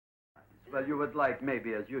Well, you would like,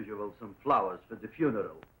 maybe as usual, some flowers for the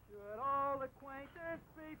funeral. Should all acquaintance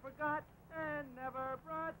be forgot and never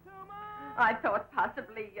brought to mind? I thought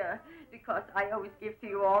possibly, because I always give to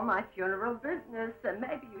you all my funeral business,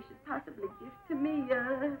 maybe you should possibly give to me,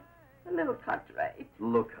 a little cut rate.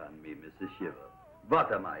 Look on me, Mrs. Shiver.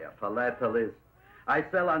 What am I, a philatelist? I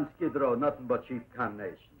sell on Skid Row nothing but cheap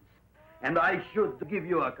carnations. And I should give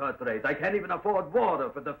you a cut rate. I can't even afford water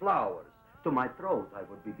for the flowers. To my throat, I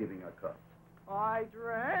would be giving a cut. I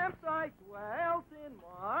dreamt I dwelt in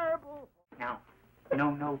marble. Now,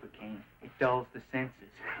 no Novocaine. It dulls the senses.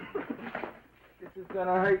 This is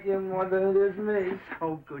gonna hurt you more than it is me.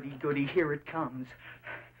 Oh, goody, goody, here it comes.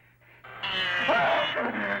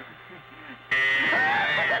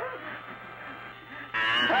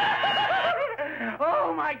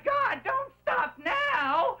 Oh, my God, don't stop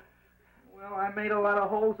now! Well, I made a lot of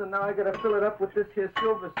holes, and now I gotta fill it up with this here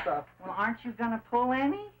silver stuff. Well, aren't you gonna pull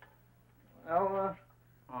any? Well,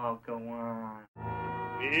 Oh, go on.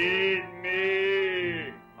 Feed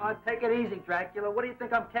me! take it easy, Dracula. What do you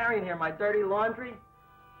think I'm carrying here, my dirty laundry?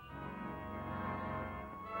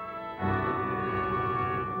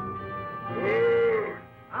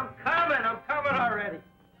 I'm coming already.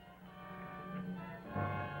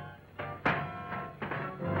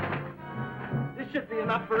 This should be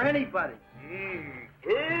enough for anybody.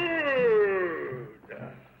 Food!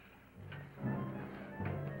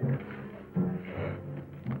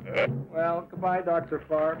 Well, goodbye, Dr.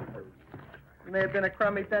 Farr. You may have been a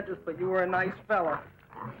crummy dentist, but you were a nice fella.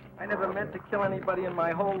 I never meant to kill anybody in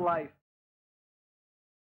my whole life.